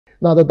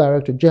Now, the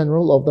Director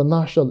General of the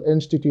National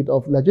Institute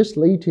of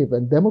Legislative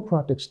and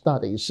Democratic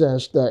Studies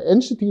says the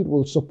institute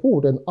will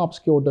support and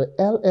upskill the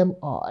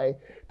LMI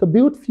to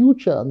build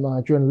future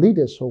Nigerian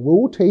leaders who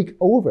will take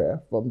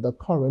over from the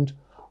current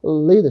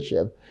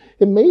leadership.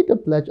 He made the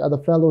pledge at the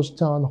Fellows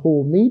Town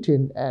Hall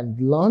meeting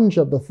and launch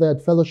of the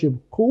third Fellowship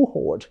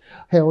Cohort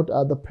held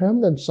at the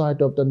permanent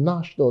site of the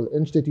National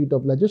Institute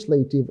of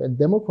Legislative and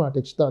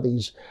Democratic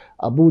Studies,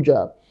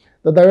 Abuja.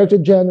 The Director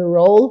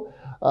General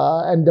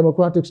and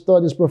Democratic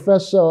Studies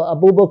Professor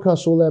Abubakar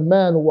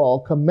Sulaiman, while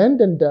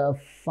commending the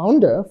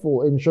founder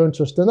for ensuring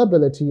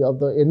sustainability of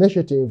the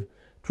initiative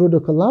through the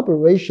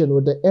collaboration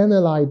with the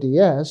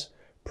NLIDS,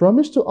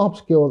 promised to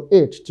upscale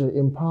it to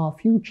empower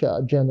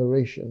future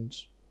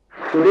generations.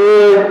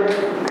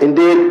 Today,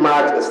 indeed,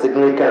 marks a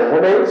significant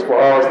moment for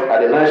us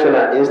at the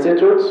National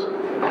Institute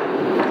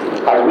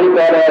as we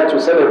gather to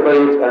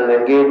celebrate and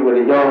engage with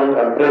the young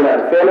and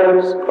brilliant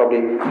fellows of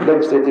the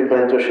Legislative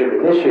Mentorship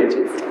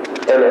Initiative,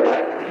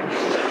 LMI.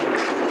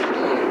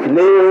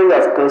 Nilds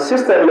has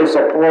consistently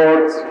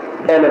supported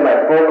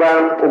LMI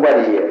program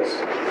over the years.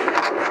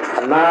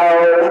 And now,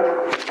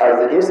 as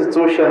the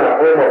institution and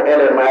home of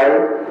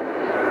LMI,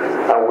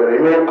 and we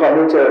remain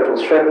committed to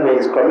strengthening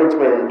its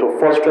commitment to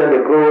fostering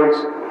the growth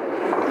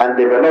and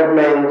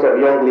development of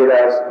young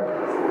leaders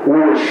who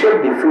will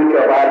shape the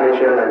future of our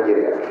nation,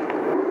 Nigeria.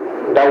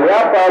 That we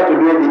are proud to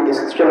be the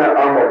institutional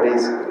arm of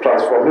this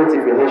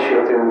transformative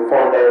initiative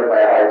funded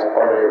by Right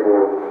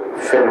Honorable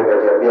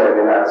Fellowship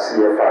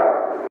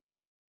CFR.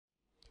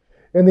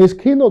 In his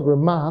keynote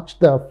remarks,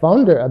 the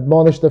founder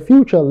admonished the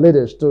future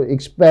leaders to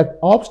expect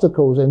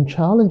obstacles and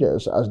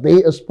challenges as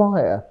they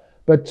aspire,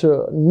 but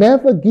to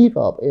never give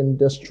up in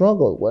the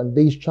struggle when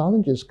these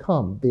challenges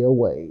come their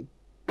way.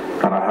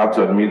 And I have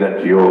to admit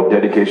that your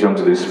dedication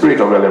to the spirit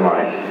of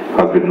LMI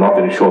has been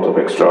nothing short of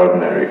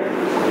extraordinary.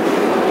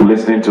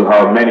 Listening to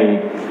how many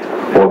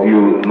of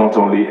you not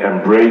only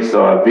embraced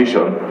our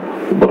vision,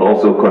 but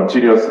also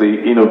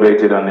continuously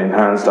innovated and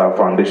enhanced our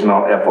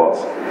foundational efforts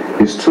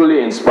is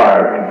truly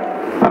inspiring,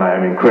 and I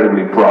am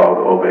incredibly proud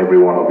of every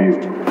one of you.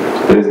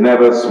 It is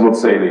never smooth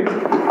sailing.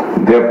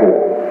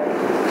 Therefore,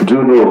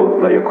 do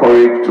know that your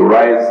courage to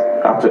rise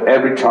after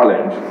every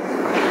challenge,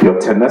 your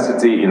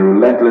tenacity in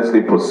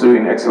relentlessly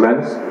pursuing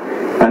excellence,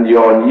 and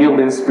your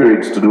unyielding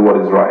spirit to do what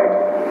is right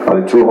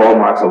are the true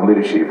hallmarks of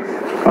leadership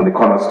and the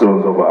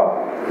cornerstones of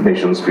our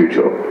nation's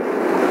future.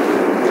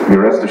 Be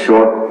rest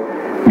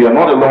assured, you are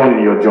not alone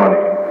in your journey.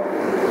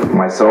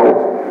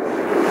 Myself,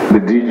 the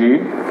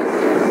DG,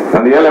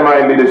 and the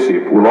LMI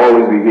leadership will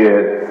always be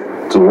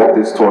here to walk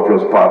this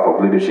tortuous path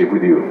of leadership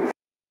with you.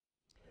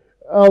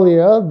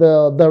 Earlier,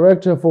 the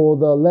Director for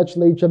the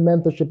Legislature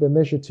Mentorship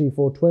Initiative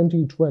for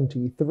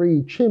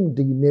 2023,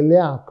 Chimdi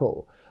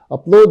Niliako,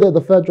 uploaded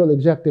the Federal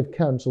Executive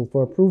Council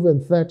for approving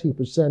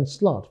 30%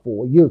 slot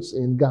for youths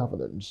in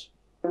governance.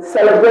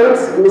 Celebrate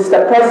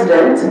Mr.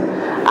 President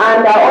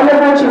and our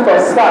Honorable Chief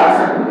of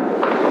Staff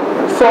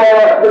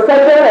for the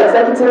Federal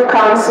Executive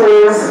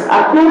Council's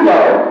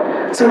approval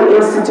to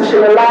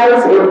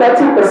institutionalize a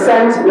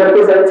 30%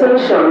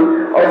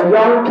 representation of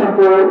young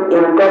people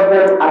in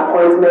government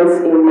appointments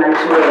in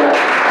Nigeria.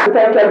 We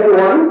thank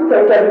everyone,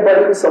 thank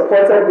everybody who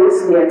supported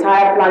this, the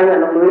entire planning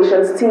and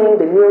operations team,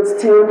 the Nilds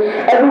team,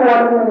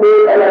 everyone who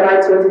made LMI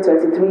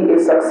 2023 a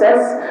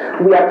success.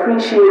 We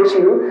appreciate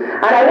you.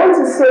 And I want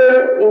to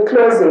say in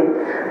closing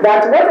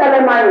that what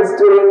LMI is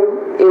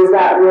doing is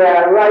that we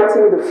are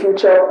writing the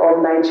future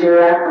of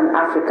Nigeria and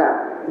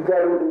Africa.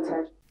 Very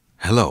intentional.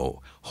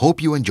 Hello, hope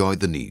you enjoyed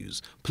the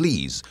news.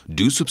 Please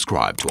do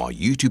subscribe to our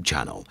YouTube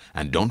channel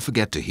and don't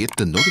forget to hit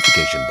the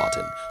notification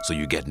button so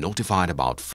you get notified about